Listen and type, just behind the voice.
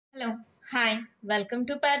Hi, welcome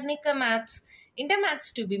to Parnika Maths. Inter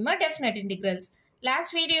Maths-2B ma definite integrals.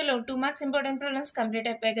 Last video lo 2 marks important problems complete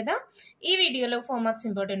అయిపోయాయి కదా. ఈ వీడియోలో 4 marks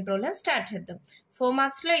important problems start చేద్దాం. 4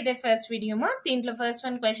 marks లో ఇదే first video మా. దీంట్లో ఫస్ట్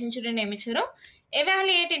వన్ క్వశ్చన్ చూడండి ఏమి ఇచ్చారో.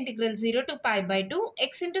 Evaluate integral 0 to pi by 2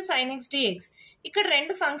 x into sin x dx. ఇక్కడ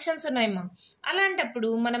రెండు ఫంక్షన్స్ ఉన్నాయి మా.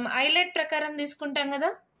 అలాంటప్పుడు మనం ఐలెట్ ప్రకారం తీసుకుంటాం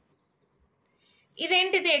కదా.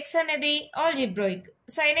 ఇదేంటిది x అనేది ఆల్జిబ్రాయిక్,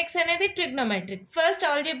 sin x అనేది ట్రిగ్నోమెట్రిక్. ఫస్ట్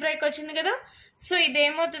ఆల్జిబ్రాయిక్ వచ్చింది కదా, సో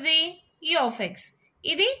ఇదేమవుతుంది u of x,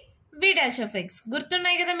 ఇది v dash of x.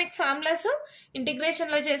 గుర్తున్నాయి కదా మీకు ఫార్ములాస్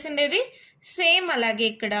ఇంటిగ్రేషన్ లో చేసిండేది. సేమ్ అలాగే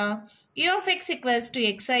ఇక్కడ u of x equals to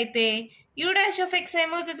x అయితే u dash of x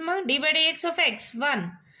ఏమవుతుంది మా d by dx of x 1.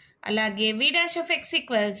 అలాగే v dash of x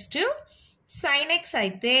equals to sin x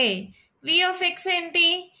అయితే v of x ఏంటి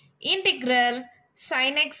integral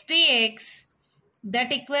sin x dx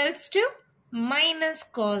that equals to minus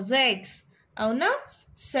cause X. అవునా?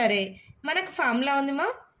 సరే, మనకు formula ఉంది మా.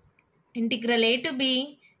 Integral A to be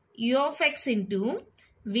you of X into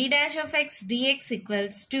V dash of X dx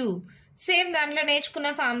equals to, same దాంట్లో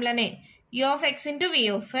నేర్చుకున్న ఫార్ములానే, you of X into V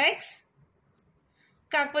of X,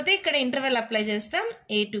 కాకపోతే ఇక్కడ interval apply చేస్తాం,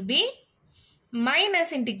 A to be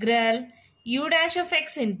minus integral you dash of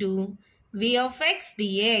X into V of X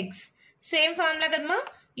dx. Same formula కదమ్మా,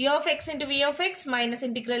 u of x into v of x minus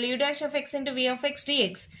integral u dash of x into v of x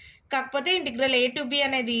dx. కాకపోతే integral a to b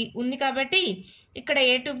అనేది ఉంది కాబట్టి ఇక్కడ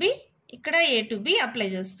a to b ఇక్కడ a to b apply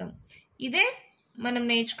చేస్తాం. ఇదే మనం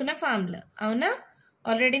నేర్చుకున్న ఫార్ములా. అవునా?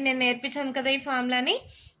 ఆల్రెడీ నేను నేర్పించాను కదా ఈ ఫార్ములాని.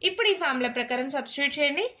 ఇప్పుడు ఈ ఫార్ములా ప్రకారం సబ్స్టిట్యూట్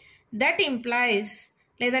చేయండి. దట్ ఇంప్లైస్,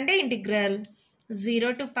 లేదంటే integral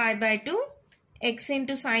 0 to pi by 2 x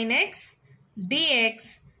into sin x dx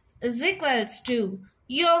is equals to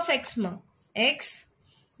u of x ma x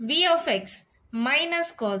v of x minus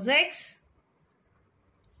cos x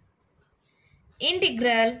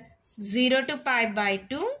integral 0 to pi by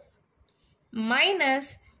 2 minus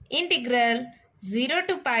integral 0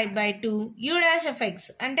 to pi by 2 u dash of x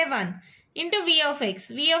అంటే 1 into v of x.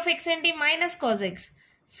 v of x ఏంటి minus cos x,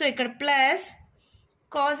 so ఇక్కడ plus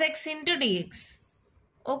cos x into dx.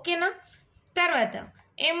 ఓకేనా? తర్వాత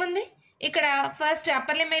ఏముంది ఇక్కడ, first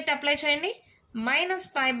upper limit apply చేయండి, minus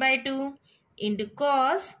pi by 2 into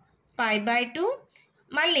cos pi by 2,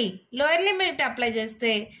 మళ్ళీ lower limit apply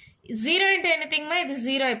చేస్తే 0 ఇంటూ ఎనీథింగ్ మా ఇది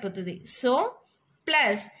 0 అయిపోతుంది. సో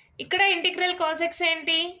ప్లస్ ఇక్కడ ఇంటిగ్రల్ కాస్ ఎక్స్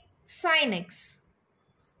ఏంటి sign X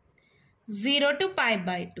 0 to pi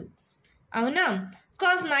by 2. అవునా?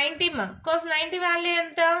 కాస్ 90 మా, కాస్ 90 వాల్యూ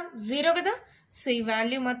ఎంత 0 కదా, సో ఈ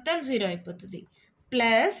వాల్యూ మొత్తం 0 అయిపోతుంది.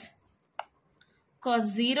 ప్లస్ కాస్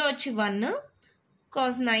 0 వచ్చి 1,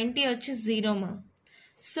 కాస్ 90 వచ్చి 0 మా,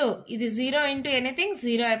 సో ఇది 0 ఇంటూ ఎనీథింగ్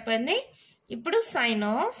 0 అయిపోయింది. ఇప్పుడు sign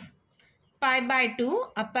of pi by 2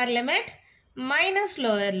 upper limit minus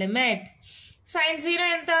lower limit. Sign 0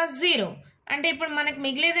 ఎంత 0 అంటే ఇప్పుడు మనకు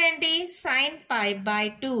మిగిలేది ఏంటి sine pi by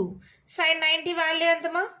 2. Sign 90 value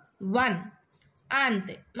ఎంతమా 1.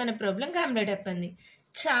 అంతే, మన ప్రాబ్లం కంప్లీట్ అయిపోయింది.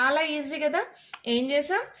 చాలా ఈజీ కదా. ఏం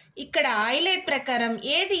చేసాం, ఇక్కడ ఐలైట్ ప్రకారం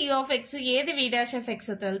ఏది యూ ఆఫ్ ఎక్స్ ఏది వి డాష్ ఆఫ్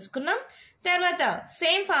ఎక్స్ తెలుసుకున్నాం. తర్వాత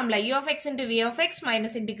same formula you of X into V of X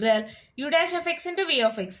minus integral you dash of X into V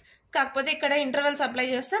of X, కాకపోతే ఇక్కడ ఇంటర్వెల్స్ అప్లై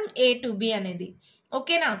చేస్తాం ఏ టు బి అనేది.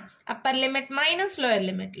 ఓకేనా? Upper limit minus lower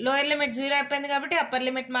limit. Lower limit 0 అయిపోయింది కాబట్టి upper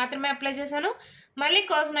limit మాత్రమే apply చేశాను. మళ్ళీ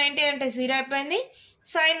కాస్ 90 అంటే 0 అయిపోయింది.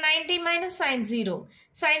 సైన్ 90 మైనస్ సైన్ 0,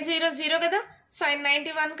 సైన్ 0 0 కదా, సైన్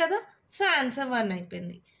 90 1 కదా, సో ఆన్సర్ 1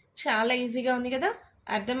 అయిపోయింది. చాలా ఈజీగా ఉంది కదా,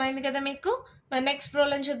 అర్థమైంది కదా మీకు. మరి నెక్స్ట్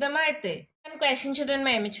ప్రాబ్లం చూద్దామా. అయితే క్వశ్చన్ చూడండి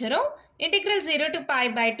మేము ఇచ్చారు. Integral 0 to pi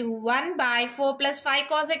by 2 1 by 4 plus 5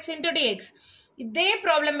 cos x into dx. ఇదే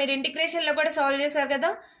ప్రాబ్లం మీరు ఇంటిగ్రేషన్ లో కూడా సాల్వ్ చేశారు కదా.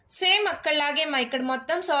 సేమ్ అక్కడలాగే మా ఇక్కడ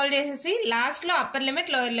మొత్తం సాల్వ్ చేసేసి లాస్ట్ లో upper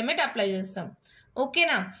limit lower limit apply చేస్తాం.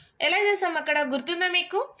 ఓకేనా? ఎలా చేస్తాం అక్కడ గుర్తుందా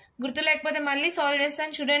మీకు? గుర్తు లేకపోతే మళ్ళీ సాల్వ్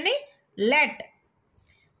చేస్తాను చూడండి. Let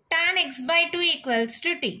tan x by 2 equals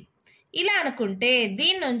to t. ఇలా అనుకుంటే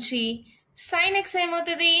దీని నుంచి sin x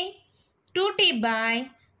ఏమవుతుంది 2t by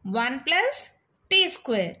 1 plus t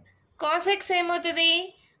square. cos x ఏమవుతుంది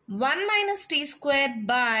 1 minus t square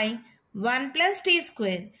by 1 plus t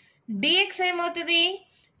square. dx ఏమవుతుంది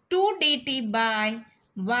 2 dt by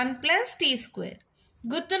 1 plus t square.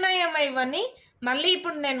 గుర్తున్నాయమ్మా ఇవన్నీ? మళ్ళీ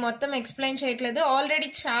ఇప్పుడు నేను మొత్తం ఎక్స్ప్లెయిన్ చేయట్లేదు, ఆల్రెడీ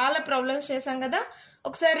చాలా ప్రాబ్లమ్స్ చేశాం కదా.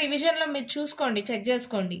 ఒకసారి రివిజన్లో మీరు చూసుకోండి, చెక్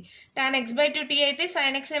చేసుకోండి. tan x by 2t అయితే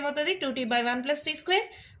sin x ఏమవుతుంది 2t by 1 plus t square.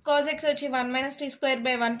 cos x వచ్చి 1 minus t square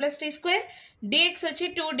by 1 plus t square. dx వచ్చి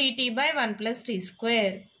 2 dt by 1 plus t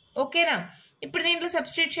square. ఓకేనా? ఇప్పుడు దీంట్లో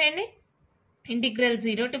సబ్స్టిట్యూట్ చేయండి. Integral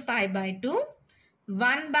 0 to pi by 2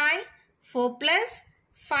 1 by 4 plus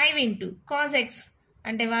 5 into cos x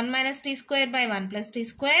అంటే 1 minus t square by 1 plus t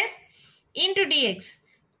square into dx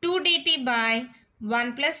 2 dt by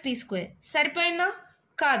 1 plus tea square. సరిపోయిందా?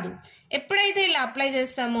 కాదు. ఎప్పుడైతే ఇలా అప్లై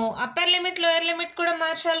చేస్తామో అప్పర్ లిమిట్ లోయర్ లిమిట్ కూడా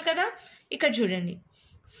మార్చాలి కదా. ఇక్కడ చూడండి,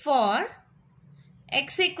 ఫార్ x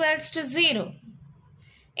ఈక్వల్స్ టు 0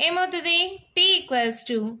 ఏమవుతుంది? t equals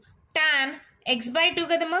to tan x by 2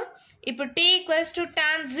 కదమ్మా. ఇప్పుడు t ఈక్వల్స్ టు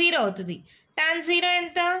టాన్ 0 అవుతుంది. టాన్ 0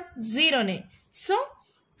 ఎంత? 0నే. So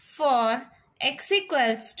far x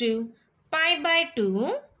equals to pi by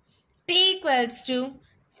 2 t equals to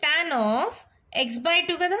tan of x by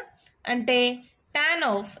 2 కదా. అంటే టాన్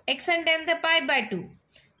ఆఫ్ x అంటే ఎంత? Pi by 2.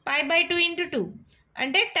 Pi by 2 into 2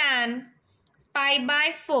 అంటే tan pi by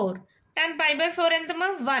 4. Tan pi by 4 ఎంతమ్మా?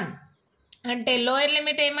 1. అంటే lower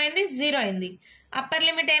limit ఏమైంది? 0 అయింది. అప్పర్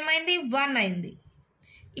లిమిట్ ఏమైంది? 1 అయింది.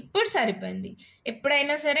 ఇప్పుడు సరిపోయింది.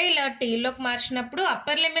 ఎప్పుడైనా సరే ఇలా టీలోకి మార్చినప్పుడు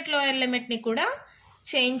అప్పర్ లిమిట్ లోయర్ లిమిట్ని కూడా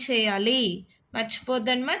చేంజ్ చేయాలి.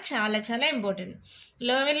 మర్చిపోద్దమ్మా, చాలా చాలా ఇంపార్టెంట్.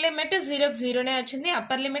 లోయర్ లిమిట్ 0కి 0నే వచ్చింది.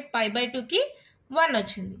 అప్పర్ లిమిట్ పై బై 2కి 1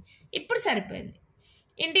 వచ్చింది. ఇప్పుడు సరిపోయింది.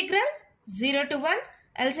 Integral 0 to 1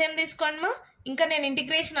 LCM తీసుకోండిమా. ఇంకా నేను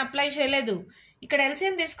ఇంటిగ్రేషన్ అప్లై చేయలేదు. ఇక్కడ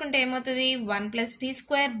ఎల్సిఎం తీసుకుంటే ఏమవుతుంది? 1 plus tea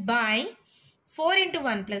square by 4 into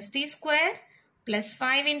 1 plus tea square plus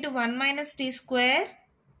 5 into 1 minus tea square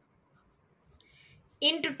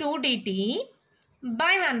into 2 dt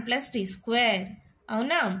by 1 plus tea square.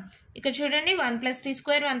 అవునా? ఇక్కడ చూడండి, 1 plus tea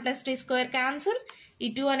square 1 plus tea square cancel. ఈ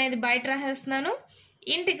 2 అనేది బయట రాసేస్తున్నాను.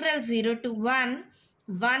 ఇంటిగ్రల్ 0 to 1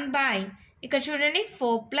 1 బై ఇక్కడ చూడండి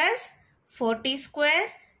 4 plus 4t square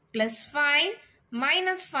plus 5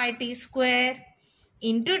 minus 5t square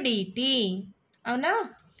into dt. అవునా?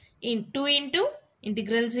 2 into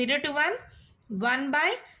integral 0 to 1 1 by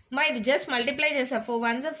ఇది జస్ట్ మల్టిప్లై చేసా. 4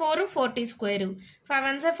 1s 4 4t square 5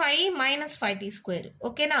 1s 5 minus 5t square.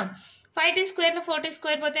 ఓకేనా? 5t స్క్వేర్లో 4t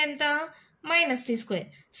square పోతే ఎంత? Minus tea square.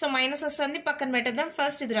 So minus వస్తుంది, పక్కన పెట్టేద్దాం.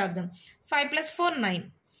 ఫస్ట్ ఇది రాద్దాం. 5 plus 4 9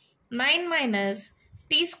 9 minus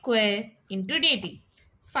tea square into DT.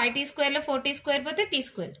 5t స్క్వేర్లో 4t square పోతే టీ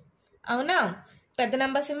స్క్వేర్. అవునా? పెద్ద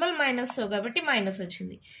నెంబర్ సింబల్ మైనస్, కాబట్టి మైనస్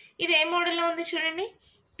వచ్చింది. ఇది ఏ మోడల్లో ఉంది చూడండి.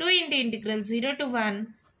 2 into integral 0 to 1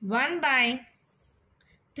 1 by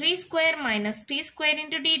 3 square minus tea square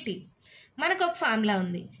into DT. మనకు ఒక ఫార్ములా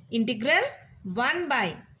ఉంది. Integral 1 by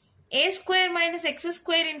a square minus X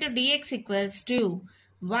square into dx equals to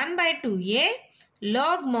 1 by 2a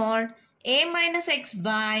log mode a minus X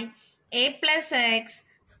by a plus X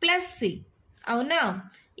plus C. అవునా?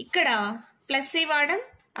 ఇక్కడ plus C వాడడం,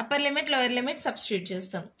 upper limit lower limit substitute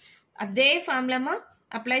చేస్తాం. అదే formula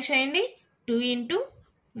apply చేయండి. 2 into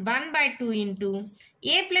 1 by 2 into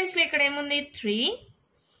ఏ ప్లస్లో ఇక్కడ ఏముంది? 3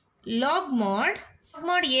 log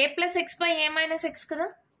mode A plus X by A minus X కదా.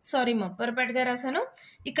 సారీ మా పొరపాటుగా రాశాను.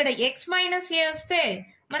 ఇక్కడ ఎక్స్ మైనస్ ఏ వస్తే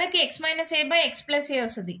మనకి X minus A by X plus ఏ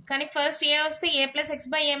వస్తుంది. కానీ ఫస్ట్ ఏ వస్తే ఏ plus X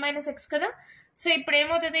by A minus X కదా. సో ఇప్పుడు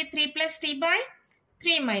ఏమవుతుంది? 3 plus tea by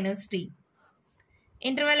 3 minus tea.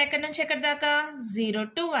 Interval ఎక్కడి నుంచి ఎక్కడి దాకా? 0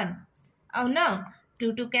 to 1. అవునా?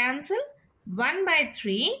 2 2 క్యాన్సిల్ 1 బై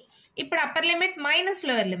 3. ఇప్పుడు upper limit minus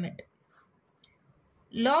lower limit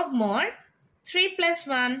log mode 3 plus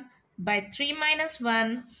 1 by 3 minus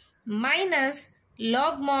 1 minus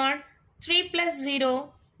log mod 3 plus 0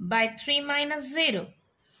 by 3 minus 0.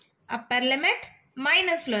 Upper limit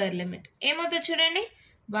minus lower limit. ఏమవుతుందో చూడండి.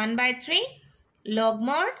 1 by 3 log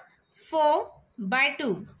mod 4 by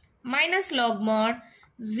 2 minus log mod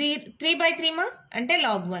 3 by 3 మా అంటే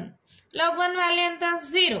log 1. log 1 value ఎంత?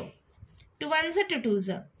 0. 2 1s 2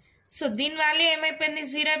 2s. So దీని value ఏమైపోయింది?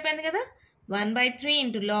 0 అయిపోయింది కదా. 1 by 3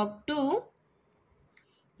 into log 2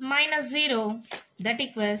 minus 0 that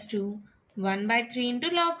equals to 1 by 3 into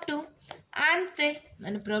log 2. అంతే,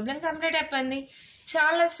 మన ప్రాబ్లం కంప్లీట్ అయిపోయింది.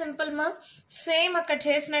 చాలా సింపుల్ మా. సేమ్ అక్కడ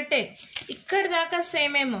చేసినట్టే ఇక్కడ దాకా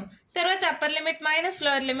సేమ్ ఏమో. తర్వాత upper limit minus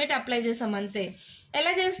lower limit apply చేసాం అంతే.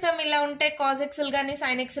 ఎలా చేస్తాం? ఇలా ఉంటే కాస్ ఎక్స్ఎల్ కానీ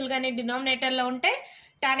సైన్ ఎక్స్ఎల్ కానీ డినామినేటర్లో ఉంటే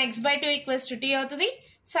tan X by 2 equals to tea అవుతుంది.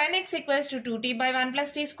 Sign X equals to 2t by 1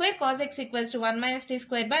 plus tea square, cos X equals to 1 minus tea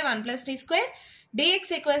square by 1 plus tea square, dx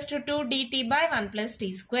equals to 2 dt by 1 plus tea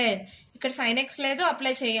square. ఇక్కడ sign X లేదు,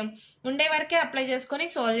 apply చేయం. ఉండే వరకే apply చేసుకొని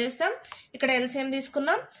solve చేస్తాం. ఇక్కడ LCM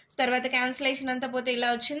తీసుకున్నాం. తర్వాత క్యాన్సిలేషన్ అంతా పోతే ఇలా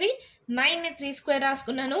వచ్చింది. 9ని 3 స్క్వేర్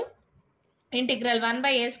రాసుకున్నాను. Integral 1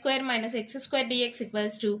 by A square minus X square dx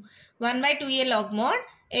equals to 1 by 2a log mode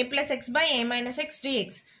A plus X by A minus X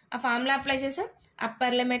dx. ఆ ఫార్ములా అప్లై చేసాం.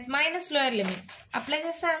 Upper limit minus lower limit apply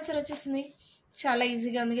చేస్తే answer వచ్చేసింది. చాలా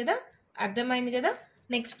ఈజీగా ఉంది కదా, అర్థమైంది కదా.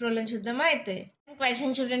 నెక్స్ట్ ప్రాబ్లం చూద్దామా. అయితే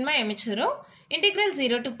క్వశ్చన్ చూడండి మా ఏమి ఇచ్చారు. Integral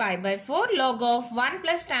 0 to pi by 4 log of 1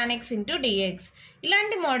 plus tan x into dx.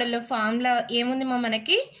 ఇలాంటి మోడల్లో ఫార్ములా ఏముంది మా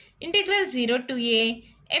మనకి? Integral 0 to a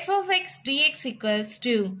f of x dx equals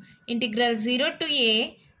to integral 0 to a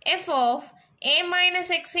f of a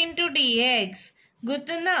minus x into dx.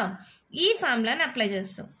 గుర్తుందా? ఈ ఫార్ములాని apply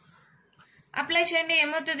చేస్తాం. Apply చేయండి,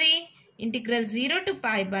 ఏమవుతుంది? Integral 0 to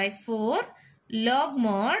pi by 4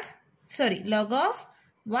 log of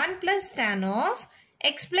 1 plus tan of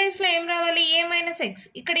x ప్లేస్లో ఏం రావాలి? a minus x.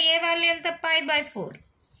 ఇక్కడ ఏ value ఎంత? pi by 4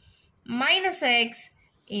 minus x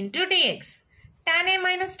into dx. tan a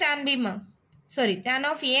minus tan b మా tan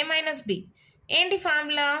of a minus b. ఏంటి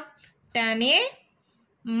formula? tan a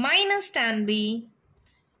minus tan b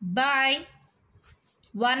by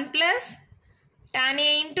 1 plus tan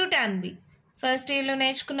a into tan b. First ఇయర్లో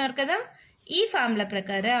నేర్చుకున్నారు కదా. ఈ formula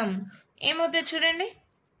ప్రకారం ఏమవుతుందో చూడండి.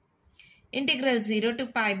 Integral 0 to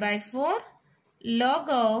pi by 4 log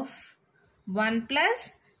of 1 plus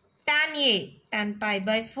tan a tan pi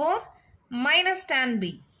by 4 minus tan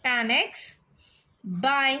b tan x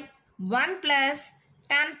by 1 plus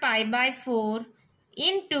tan pi by 4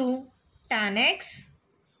 into tan x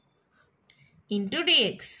into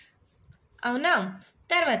dx. అవునా?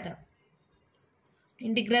 తర్వాత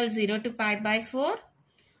integral 0 to pi by 4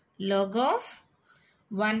 log of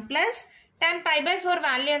 1 plus tan pi by 4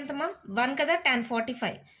 value ఎంతమా? 1 కదా, tan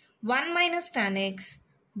 45 1 minus tan x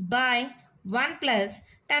by 1 plus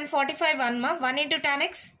tan 45 1 మా 1 into tan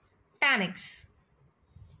x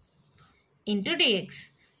into dx.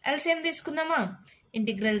 LCM తీసుకుందామా?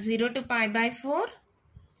 Integral 0 to pi by 4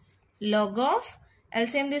 log of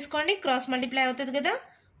LCM తీసుకోండి, cross multiply అవుతుంది కదా.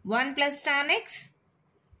 1 plus tan x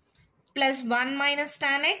plus 1 minus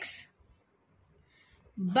tan x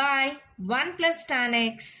by 1 plus tan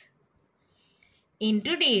x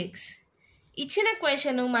into dx. ఇచ్చిన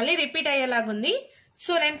question మళ్ళీ repeat అయ్యేలాగుంది.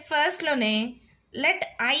 So నేను ఫస్ట్లోనే let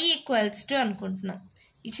i equals to అనుకుంటున్నా.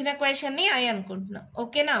 ఇచ్చిన క్వశ్చన్ని i అనుకుంటున్నా.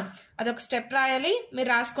 ఓకేనా? అదొక స్టెప్ రాయాలి, మీరు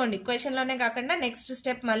రాసుకోండి. క్వశ్చన్లోనే కాకుండా నెక్స్ట్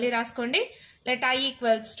స్టెప్ మళ్ళీ రాసుకోండి, లెట్ i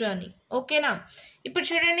ఈక్వల్స్ టు అని. ఓకేనా? ఇప్పుడు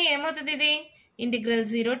చూడండి ఏమవుతుంది. ఇది integral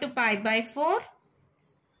 0 to pi by 4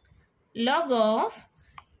 log of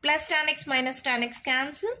plus tan x minus tan x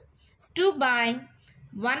cancel 2 by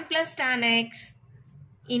 1 plus tan x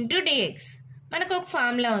into dx. మనకు ఒక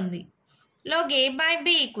ఫార్ములా ఉంది. log a by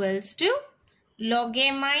b equals to log a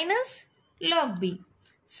minus log b.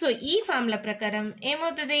 So ఈ formula ప్రకారం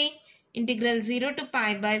ఏమవుతుంది? Integral 0 to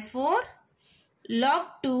pi by 4 log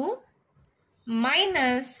 2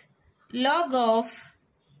 minus log of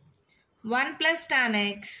 1 plus tan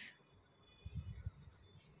x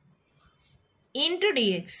into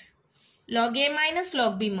dx. log a minus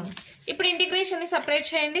log b మా. ఇప్పుడు ఇంటిగ్రేషన్ని separate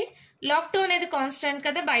చేయండి. log 2 అనేది constant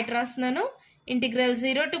కదా, బయట రాస్తున్నాను. Integral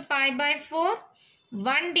 0 to pi by 4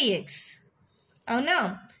 1 dx. అవునా?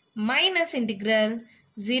 Minus integral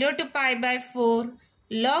 0 to pi by 4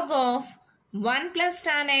 log of 1 plus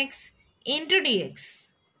tan x into dx.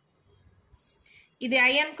 ఇది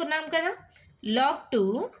i అనుకున్నాం కదా. log 2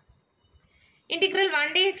 integral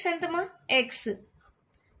 1 dx ఎంతమా? x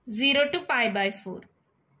 0 to pi by 4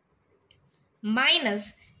 minus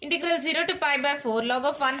integral 0 to pi by 4 log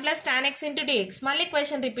of 1 plus tan x into dx. మళ్ళీ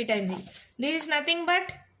question repeat అయింది. This is nothing but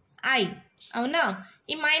i. అవునా?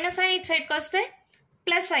 ఈ minus i ఇటు సైడ్కి వస్తే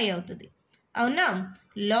ప్లస్ i అవుతుంది. అవునా?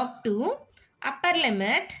 log 2 upper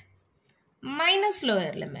limit minus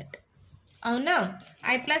lower limit. అవునా?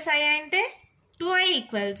 i ప్లస్ i అంటే 2i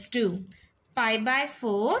equals to pi by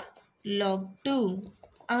 4 log 2.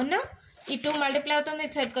 అవునా? ఈ 2 మల్టిప్లై అవుతుంది,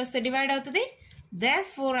 ఇటు సైడ్కి వస్తే డివైడ్ అవుతుంది.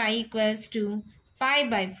 therefore i equals to pi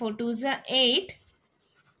by 4 2s 8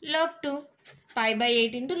 log 2 pi by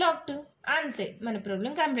 8 into log 2. అంతే, మన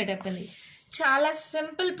ప్రాబ్లం కంప్లీట్ అయిపోయింది. చాలా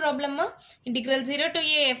simple problem. Integral 0 to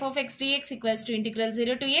a f of x dx equals to integral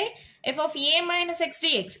 0 to a f of a minus x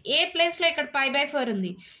dx. ఏ ప్లేస్లో ఇక్కడ pi by 4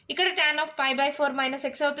 ఉంది, ఇక్కడ tan of pi by 4 minus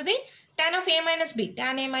x అవుతుంది. tan of a minus b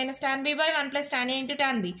tan a minus tan b by 1 plus tan a into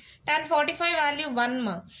tan b. tan 45 value 1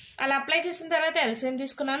 మా. అలా apply చేసిన తర్వాత LCM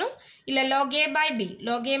తీసుకున్నాను. ఇలా log a by b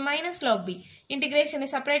log a minus log b. ఇంటిగ్రేషన్ని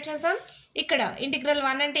separate చేసాం. ఇక్కడ integral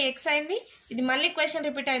 1 అంటే x అయింది. ఇది మళ్ళీ క్వశ్చన్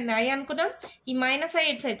రిపీట్ అయింది, i అనుకున్నాం. ఈ మైనస్ i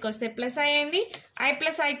ఇటు సైడ్కి వస్తే ప్లస్ i అయింది. i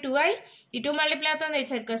plus i 2i. ఈ 2 మల్టిప్లై అవుతుంది,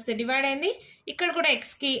 ఇటు సైడ్కి వస్తే డివైడ్ అయింది. ఇక్కడ కూడా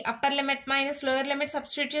xకి upper limit minus lower limit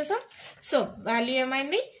substitute చేసాం. సో వాల్యూ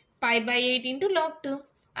ఏమైంది? pi by 8 into log 2.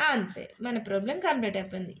 అంతే, మన ప్రాబ్లం కంప్లీట్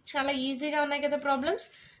అయిపోయింది. చాలా ఈజీగా ఉన్నాయి కదా ప్రాబ్లమ్స్.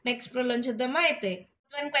 నెక్స్ట్ ప్రాబ్లం చూద్దామా? అయితే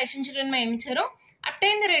వన్ క్వశ్చన్ చూడండి, ఏమి ఇచ్చారు.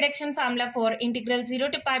 Obtain the reduction formula for integral 0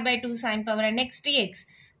 to pi by 2 sin power and x dx.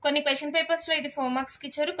 కొన్ని క్వశ్చన్ పేపర్స్లో ఇది 4 మార్క్స్కి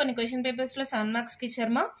ఇచ్చారు, కొన్ని క్వశ్చన్ పేపర్స్లో 7 మార్క్స్కి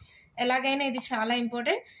ఇచ్చారు మా. ఎలాగైనా ఇది చాలా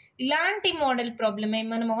ఇంపార్టెంట్. ఇలాంటి మోడల్ ప్రాబ్లమే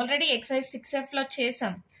మనం ఆల్రెడీ ఎక్సైజ్ 6Fలో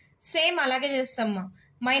చేసాం. సేమ్ అలాగే చేస్తామ్మా.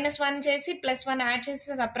 -1 చేసి +1 యాడ్ చేసి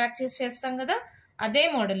సబ్ట్రాక్ట్ చేసి చేస్తాం కదా, అదే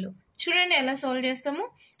మోడల్. చూడండి ఎలా సాల్వ్ చేస్తాము.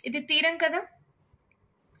 ఇది తీరం కదా.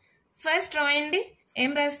 ఫస్ట్ రాయండి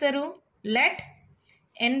ఏం రాస్తారు? Let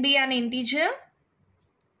n be an integer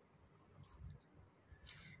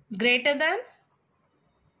greater than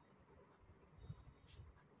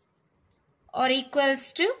or equals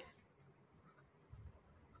to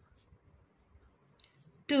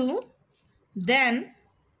 2, then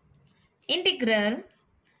integral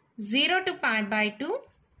 0 to pi by 2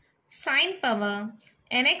 sin power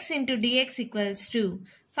nx into dx equals to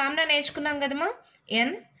formula నేర్చుకున్నాం కదమ్మా,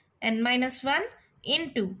 n minus 1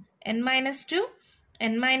 into n minus 2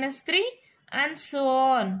 n minus 3 and so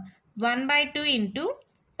on 1 by 2 into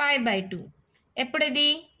pi by 2. ఎప్పుడిది?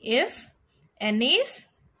 if n is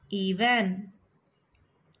even.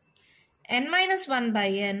 n minus 1 by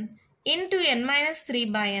n into n minus 3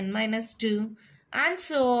 by n minus 2 and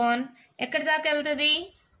so on ఎక్కడి దాకా వెళ్తుంది?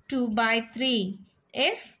 2 by 3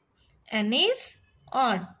 if n is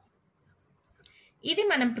odd. ఇది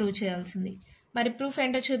మనం prove చేయాల్సింది. మరి proof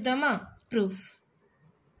ఏంటో చూద్దామా? Proof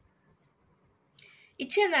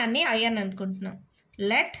ఇచ్చిన దాన్ని i అని అనుకుంటున్నాం.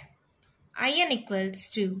 Let in equals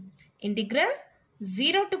to integral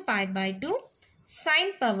 0 to pi by 2 sin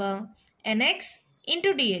power nx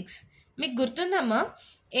into dx. మీకు గుర్తుందమ్మా,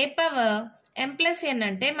 a power m plus n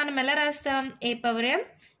అంటే మనం ఎలా రాస్తాం? a power m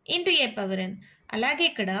into a power n. అలాగే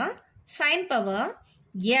ఇక్కడ sin power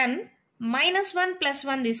n minus 1 plus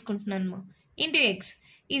 1 తీసుకుంటున్నాను ఇంటూ ఎక్స్.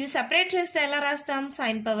 ఇది separate చేస్తే ఎలా రాస్తాం?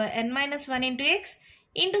 sin power n minus 1 into x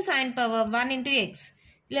into sin power 1 into x.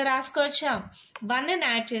 ఇలా రాసుకోవచ్చా? 1ని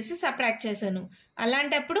యాడ్ చేసి సబ్ట్రాక్ట్ చేశాను.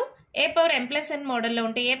 అలాంటప్పుడు a power m plus n మోడల్లో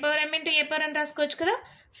ఉంటే a power m into a power n రాసుకోవచ్చు కదా.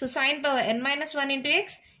 So sin power n minus 1 into x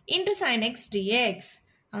into sin x dx.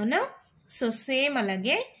 అవునా? సో సేమ్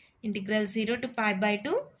అలాగే integral 0 to pi by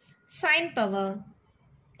 2 sin power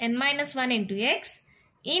n minus 1 into x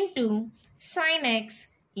into sin x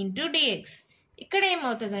into dx. ఇక్కడ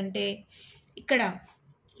ఏమవుతుందంటే ఇక్కడ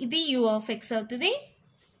ఇది u of x అవుతుంది,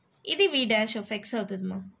 ఇది v dash of x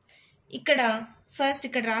అవుతుందమ్మా. ఇక్కడ ఫస్ట్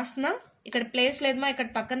ఇక్కడ రాస్తున్నా, ఇక్కడ ప్లేస్ లేదమ్మా, ఇక్కడ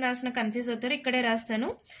పక్కన రాసిన కన్ఫ్యూజ్ అవుతారు, ఇక్కడే రాస్తాను.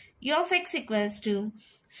 u of x equals to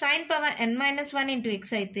sin power n minus 1 into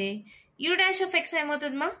x అయితే u dash of x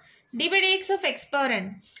ఏమవుతుందమ్మా? d by dx of x power n,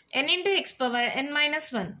 n into x power n minus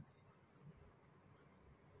 1.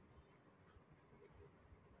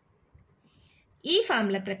 ఈ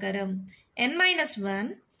ఫార్ములా ప్రకారం n minus 1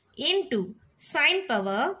 into sin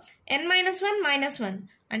power n minus 1 minus 1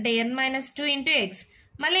 అంటే n minus 2 into x.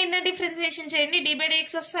 మళ్ళీ inner differentiation చేయండి. d by dx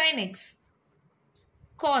of sin x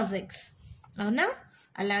cos x. అవునా?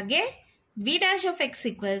 అలాగే v dash of x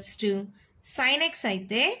equals to sin x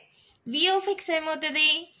అయితే v of x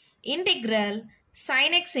ఏమవుతుంది? Integral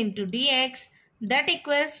sin x into dx that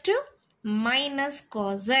equals to minus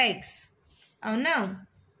cos x. అవునా?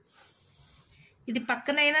 ఇది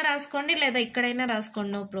పక్కనైనా రాసుకోండి లేదా ఇక్కడైనా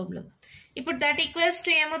రాసుకోండి, నో ప్రాబ్లం. ఇప్పుడు దట్ ఈక్వల్స్ టు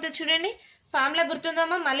ఏమవుతుంది చూడండి. ఫార్ములా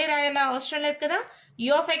గుర్తుందమ్మా, మళ్ళీ రాయాలా అవసరం లేదు కదా.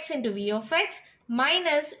 u of x into v of x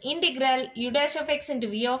minus integral u dash of x into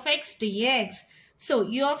v of x dx. So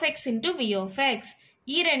u of x into v of x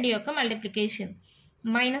ఈ రెండు యొక్క మల్టిప్లికేషన్.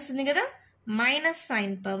 మైనస్ ఉంది కదా, minus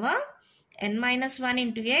sin power n minus 1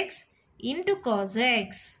 into x into cos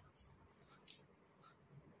x.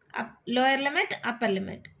 Lower limit upper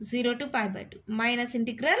limit 0 to pi by 2 minus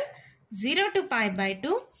integral 0 to pi by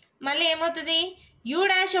 2 మళ్ళీ ఏమవుతుంది? u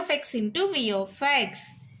dash of x into v of x.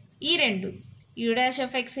 ఈ రెండు u dash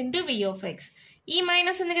of x into v of x. ఈ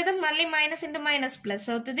minus ఉంది కదా, మళ్ళీ minus into minus plus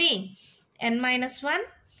అవుతుంది. n minus 1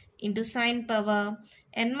 into sin power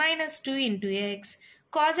n minus 2 into x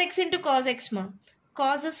cos x into cos x మా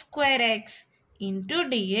cos square x into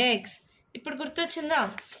dx. ఇప్పుడు గుర్తొచ్చిందా?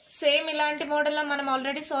 Same ఇలాంటి మోడల్లో మనం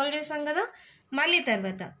ఆల్రెడీ సాల్వ్ చేసాం కదా. మళ్ళీ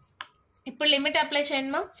తర్వాత ఇప్పుడు లిమిట్ అప్లై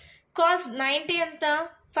చేయండి మా. కాస్ 90 ఎంత?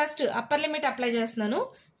 ఫస్ట్ అప్పర్ లిమిట్ అప్లై చేస్తున్నాను,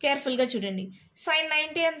 కేర్ఫుల్గా చూడండి. సైన్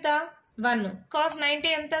 90 ఎంత? 1. కాస్ 90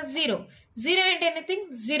 ఎంత? 0. 0 అంటే ఎనీథింగ్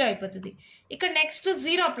 0 అయిపోతుంది. ఇక్కడ నెక్స్ట్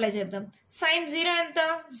 0 అప్లై చేద్దాం. సైన్ 0 ఎంత?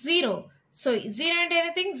 0. సో 0 అంటే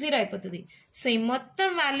ఎనీథింగ్ 0 అయిపోతుంది. సో ఈ మొత్తం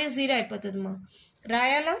వాల్యూ 0 అయిపోతుంది మా.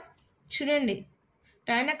 రాయాలా? చూడండి,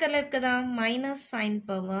 రాయనక్కర్లేదు కదా. Minus sine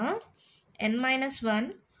power n minus 1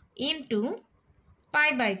 into pi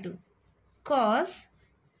by 2 cos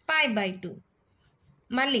pi by 2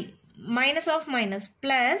 మళ్ళీ minus of minus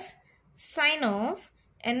plus sign of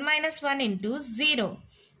n minus 1 into 0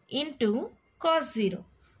 into cos 0.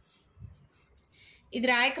 ఇది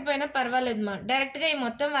రాయకపోయినా పర్వాలేదు మా, డైరెక్ట్గా ఈ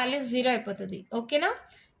మొత్తం వాల్యూ 0 అయిపోతుంది. ఓకేనా?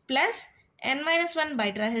 ప్లస్ n minus 1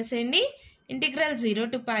 బయట రాసేసేయండి. Integral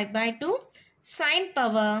 0 to pi by 2 sin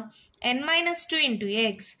power n minus 2 into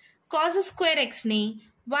x cos square x ని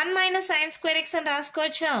 1 minus sin square x అని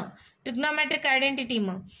రాసుకోవచ్చా? ట్రిగ్నోమెట్రిక్ ఐడెంటిటీ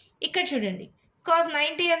మా. ఇక్కడ చూడండి, cos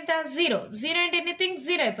 90 ఎంత 0 0 into anything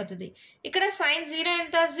 0 అయిపోతుంది. ఇక్కడ sin 0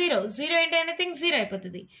 ఎంత 0 0 into anything 0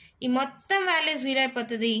 అయిపోతుంది. ఈ మొత్తం వాల్యూ 0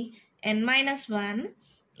 అయిపోతుంది. n-1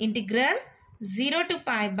 integral 0 to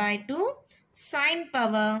pi by 2 sin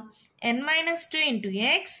power n-2 into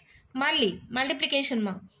x మళ్ళీ multiplication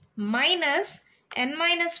minus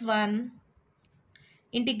n-1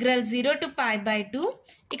 integral 0 to pi by 2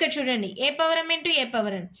 ఇక్కడ చూడండి a power m into a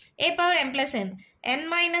power n a power m plus n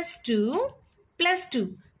n-2 plus 2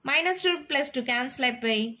 minus 2 plus 2 cancel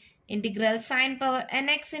అయిపోయి integral sin power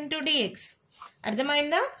nx into dx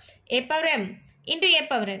అర్థమైందా? a power m into a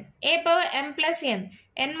power n a power m plus n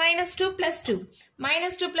n-2 plus 2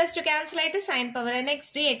 minus 2 plus 2 cancel అయితే sin power nx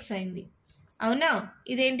dx అయింది. అవునా?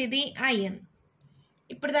 ఇదేంటిది in.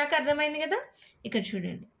 ఇప్పుడు దాకా అర్థమైంది కదా? ఇక్కడ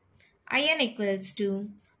చూడండి in equals to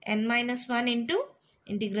n-1 into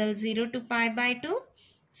integral 0 to pi by 2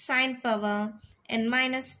 sin power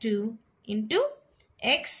n-2 into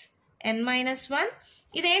x n-1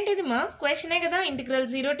 ఇదేంటిది మా క్వశ్చనే కదా. Integral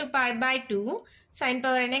 0 to pi by 2 sin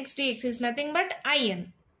power nx dx is nothing but in.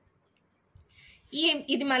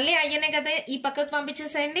 ఇది మళ్ళీ in కదా, ఈ పక్కకు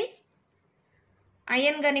పంపించేసేయండి.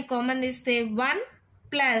 in గాని కామన్ తీస్తే 1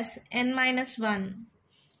 plus n-1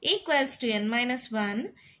 equals to n-1.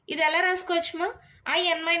 ఇది ఎలా రాసుకోవచ్చు మా?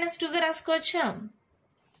 in-2 గా రాసుకోవచ్చా?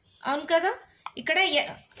 అవును కదా. ఇక్కడ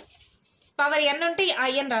పవర్ n ఉంటే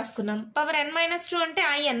in రాసుకున్నాం, పవర్ n-2 అంటే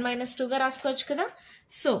in-2 గా రాసుకోవచ్చు కదా.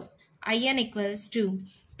 So in equals to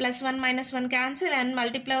plus 1 minus 1 cancel, n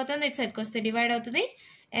multiply అవుతుంది, ఇటు సైడ్కి వస్తే డివైడ్ అవుతుంది.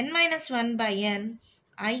 n-1 by n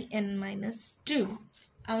in-2.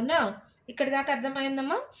 అవునా? ఇక్కడ దాకా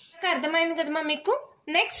అర్థమైందమ్మా? అర్థమైంది కదమ్మా మీకు?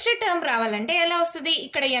 నెక్స్ట్ టర్మ్ రావాలంటే ఎలా వస్తుంది?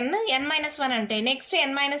 ఇక్కడ n-1 అంటే నెక్స్ట్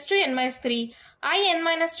n-2 n-3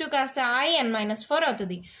 in-2 కాస్త in-4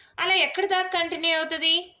 అవుతుంది. అలా ఎక్కడి దాకా కంటిన్యూ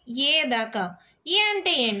అవుతుంది? ఏ దాకా. ఏ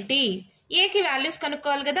అంటే ఏంటి? ఏకి వాల్యూస్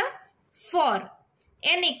కనుక్కోవాలి కదా. For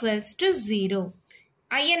n equals to 0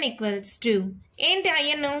 in equals to ఏంటి?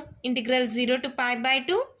 in integral 0 to pi by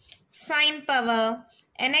 2 sin power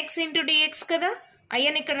nx into dx కదా.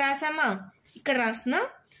 in ఇక్కడ రాసామా? ఇక్కడ రాస్తున్నా.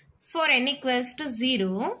 for n equals to 0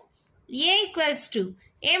 a equals to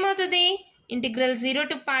ఏమవుతుంది? Integral 0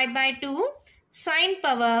 to pi by 2 sin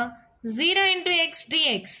power 0 into x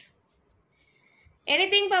dx.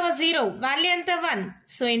 Anything power 0 value ఎంత 1.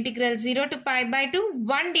 So integral 0 to pi by 2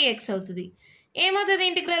 1 dx అవుతుంది. ఏమవుతుంది?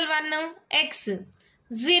 Integral 1 x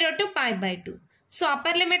 0 to pi by 2. So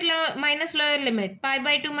upper limit minus lower limit pi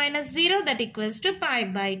by 2 minus 0 that equals to pi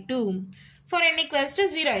by 2. for n equals to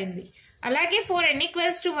 0 అయింది. అలాగే for n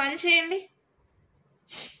equals to 1 చేయండి.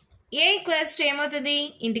 a equals to ఏమవుతుంది?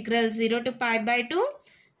 Integral 0 to pi by 2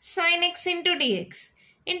 sin x into dx.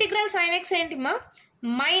 Integral sin x ఏంటి మా?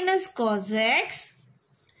 Minus cos x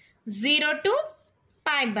 0 to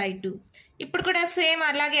pi by 2. ఇప్పుడు కూడా same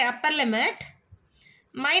అలాగే upper limit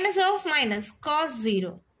minus of minus cos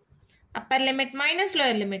 0, upper limit minus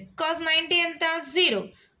lower limit cos 90 ఎంత 0,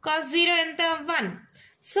 cos 0 ఎంత 1.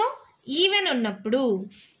 So even ఉన్నప్పుడు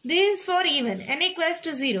this is for even n equals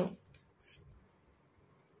to 0.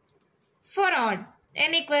 For add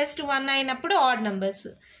n equals to 1 అయినప్పుడు add numbers.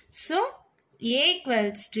 So a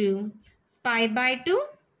equals to pi by 2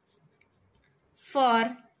 for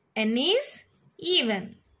n is even,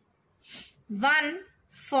 1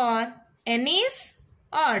 for n is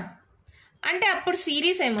odd. అంటే అప్పుడు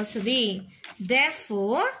series ఏమొస్తుంది?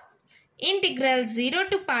 therefore integral 0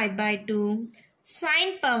 to pi by 2 sin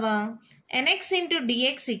power nx into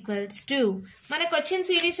dx equals to మనకు వచ్చిన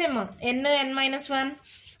series ఏమో n-1.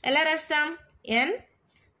 ఎలా రాస్తాం? n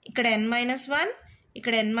ఇక్కడ n-1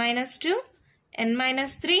 ఇక్కడ n-2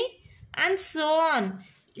 n-3 and so on.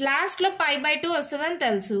 లాస్ట్లో pi by 2 వస్తుందని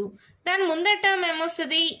తెలుసు. దాని ముందర టర్మ్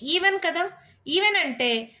ఏమొస్తుంది? ఈవెన్ కదా. ఈవెన్ అంటే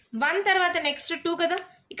 1 తర్వాత నెక్స్ట్ 2 కదా.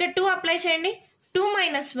 ఇక్కడ 2 అప్లై చేయండి. 2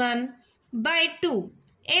 minus 1 by 2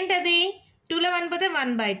 ఏంటది? 2లో 1 పోతే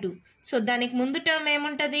 1 by 2. సో దానికి ముందు టర్మ్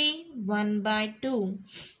ఏముంటుంది? 1 by 2.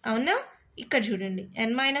 అవునా? ఇక్కడ చూడండి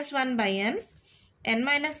n-1 by n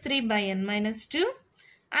n-3 by n-2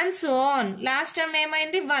 and so on. Last term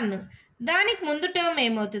ఏమైంది? 1. దానికి ముందు టర్మ్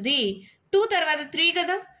ఏమవుతుంది? 2 తర్వాత 3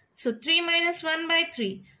 కదా. సో 3 minus 1 by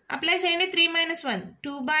 3 అప్లై చేయండి. 3 minus 1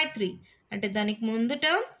 2 by 3 అంటే దానికి ముందు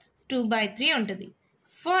టర్మ్ 2 by 3 ఉంటుంది.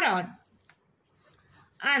 For add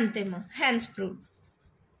అంతేమా. Hence proved.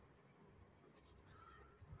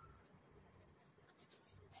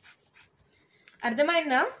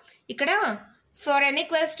 అర్థమైందా? ఇక్కడ for n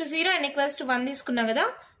equals to 0 n equals to 1 తీసుకున్నా కదా.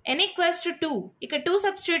 n ఈక్వల్స్ టు 2 ఇక్కడ 2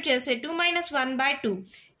 సబ్స్టిట్యూట్ చేస్తే 2 minus 1 by 2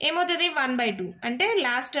 ఏమవుతుంది? 1 by 2 అంటే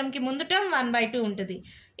లాస్ట్ టర్మ్ కి ముందు టర్మ్ 1 by 2 ఉంటుంది.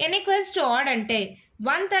 n ఈక్వల్స్ టు ఆడ్ అంటే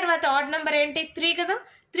 1 తర్వాత ఆడ్ నెంబర్ ఏంటి? 3 కదా.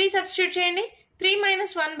 3 సబ్స్టిట్యూట్ చేయండి. 3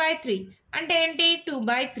 minus 1 by 3 అంటే ఏంటి 2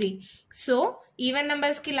 by 3. సో ఈవెన్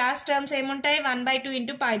నెంబర్స్కి లాస్ట్ టర్మ్స్ ఏముంటాయి 1 by 2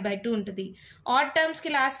 ఇంటూ పై బై 2 ఉంటుంది. ఆడ్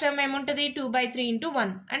టర్మ్స్కి లాస్ట్ టర్మ్ ఏముంటుంది 2 by 3 ఇంటూ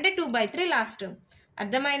 1 అంటే 2 by 3 లాస్ట్ టర్మ్.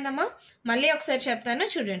 అర్థమైందమ్మా? మళ్ళీ ఒకసారి చెప్తాను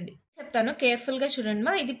చూడండి. కేర్ఫుల్గా చూడండి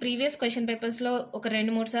మా. ఇది ప్రీవియస్ క్వశ్చన్ పేపర్స్లో ఒక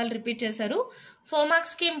 2-3 సార్లు రిపీట్ చేశారు. 4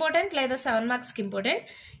 మార్క్స్కి ఇంపార్టెంట్ లేదా 7 మార్క్స్కి ఇంపార్టెంట్.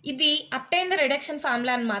 ఇది అప్టైన్ ద రిడక్షన్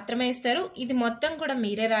ఫార్ములా అని మాత్రమే ఇస్తారు. ఇది మొత్తం కూడా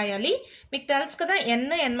మీరే రాయాలి. మీకు తెలుసు కదా n,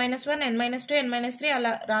 n-1, n-2, n-3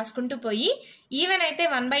 అలా రాసుకుంటూ పోయి ఈవెన్ అయితే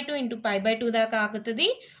 1 by 2 ఇంటూ పై బై 2 దాకా ఆగుతుంది.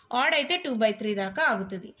 ఆడ్ అయితే 2 by 3 దాకా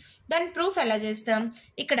ఆగుతుంది. దాని ప్రూఫ్ ఎలా చేస్తాం?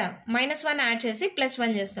 ఇక్కడ -1 యాడ్ చేసి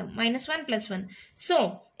 +1 చేస్తాం. -1 + 1. So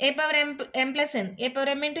a power m plus n, a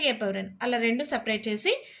power m into a power n అలా రెండు సపరేట్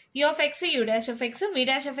చేసి u of x, u dash of x, v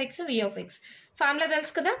dash of x, v of x. Formula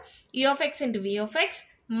తెలుసు కదా, u of x into v of x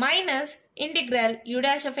minus integral u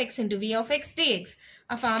dash of x into v of x dx.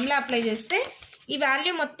 ఆ formula apply చేస్తే ఈ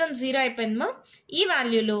value మొత్తం 0 అయిపోయిందమ్మా. ఈ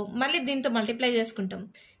వాల్యూలో మళ్ళీ దీంతో మల్టిప్లై చేసుకుంటాం.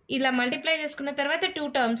 ఇలా మల్టిప్లై చేసుకున్న తర్వాత 2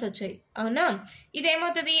 టర్మ్స్ వచ్చాయి, అవునా?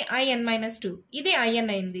 ఇదేమవుతుంది in-2, ఇది in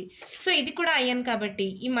అయింది. సో ఇది కూడా in కాబట్టి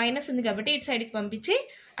ఈ మైనస్ ఉంది కాబట్టి ఇటు సైడ్కి పంపించి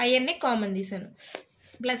inని కామన్ తీసాను.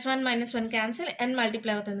 +1 -1 క్యాన్సిల్, n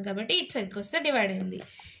మల్టిప్లై అవుతుంది కాబట్టి ఇటు సైడ్కి వస్తే డివైడ్ అయింది.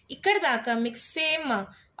 ఇక్కడ దాకా మీకు సేమ్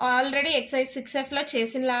ఆల్రెడీ ఎక్సైజ్ 6Fలో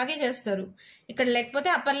చేసిన లాగే చేస్తారు. ఇక్కడ లేకపోతే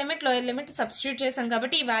upper limit lower limit substitute చేసాం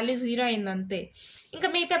కాబట్టి ఈ వాల్యూ 0 అయింది అంతే. ఇంకా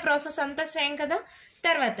మిగతా ప్రాసెస్ అంతా సేమ్ కదా.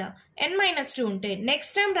 తర్వాత n-2 ఉంటే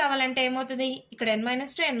నెక్స్ట్ టైం రావాలంటే ఏమవుతుంది, ఇక్కడ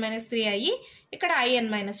n-2 n-3 అయ్యి ఇక్కడ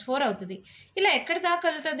in-4 అవుతుంది. ఇలా ఎక్కడ దాకా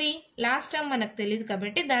వెళ్తుంది? లాస్ట్ టైం మనకు తెలియదు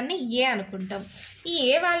కాబట్టి దాన్ని ఏ అనుకుంటాం. ఈ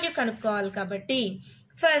ఏ వాల్యూ కనుక్కోవాలి కాబట్టి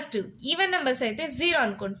ఫస్ట్ ఈవెన్ నెంబర్స్ అయితే 0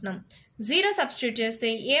 అనుకుంటున్నాం. 0 సబ్స్టిట్యూట్ చేస్తే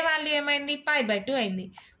ఏ వాల్యూ ఏమైంది పై బై 2 అయింది.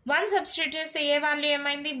 1 సబ్స్టిట్యూట్ చేస్తే ఏ వాల్యూ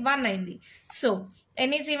ఏమైంది 1 అయింది. సో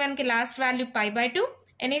n ఈజ్ ఈవెన్ కి last value pi by 2,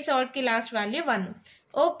 n is odd కి last value 1.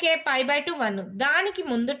 Okay, pi by 2 1. దానికి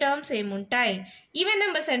ముందు టర్మ్స్ ఏముంటాయి? ఈవెన్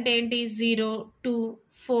నెంబర్స్ అంటే ఏంటి 0, 2,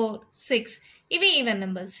 4, 6 ఇవి ఈవెన్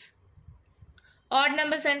నెంబర్స్. ఆడ్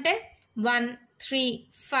నెంబర్స్ అంటే 1, 3,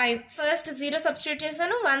 5. ఫస్ట్ 0 సబ్స్టిట్యూట్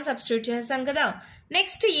చేశాను, 1 సబ్స్టిట్యూట్ చేశాను కదా.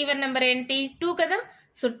 నెక్స్ట్ ఈవెన్ నెంబర్ ఏంటి 2 కదా.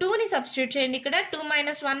 సో 2ని సబ్స్టిట్యూట్ చేయండి. ఇక్కడ 2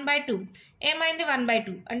 - 1 by 2 ఏమైంది 1 by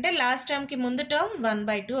 2 అంటే లాస్ట్ టర్మ్ కి ముందు టర్మ్ 1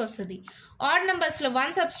 by 2 వస్తుంది. ఆడ్ నెంబర్స్ లో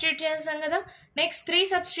 1 సబ్స్టిట్యూట్ చేసాం కదా. నెక్స్ట్ 3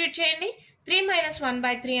 సబ్స్టిట్యూట్ చేయండి. 3 - 1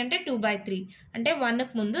 by 3 అంటే 2 by 3 అంటే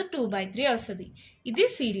 1కి ముందు 2 by 3 వస్తుంది. ఇది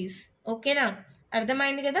సిరీస్. ఓకేనా?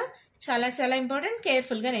 అర్థమైంది కదా. చాలా చాలా ఇంపార్టెంట్,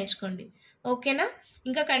 కేర్ఫుల్గా నేర్చుకోండి. ఓకేనా?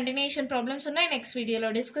 ఇంకా కంటిన్యూషన్ ప్రాబ్లమ్స్ ఉన్నాయి, నెక్స్ట్ వీడియోలో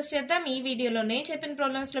డిస్కస్ చేద్దాం. ఈ వీడియోలో నేను చెప్పిన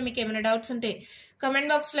ప్రాబ్లమ్స్లో మీకు ఏమైనా డౌట్స్ ఉంటే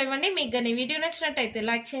కామెంట్ బాక్స్లో ఇవ్వండి. మీకు కానీ వీడియో నచ్చినట్టయితే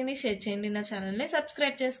లైక్ చేయండి, షేర్ చేయండి, నా ఛానల్ని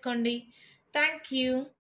సబ్స్క్రైబ్ చేసుకోండి. Thank you.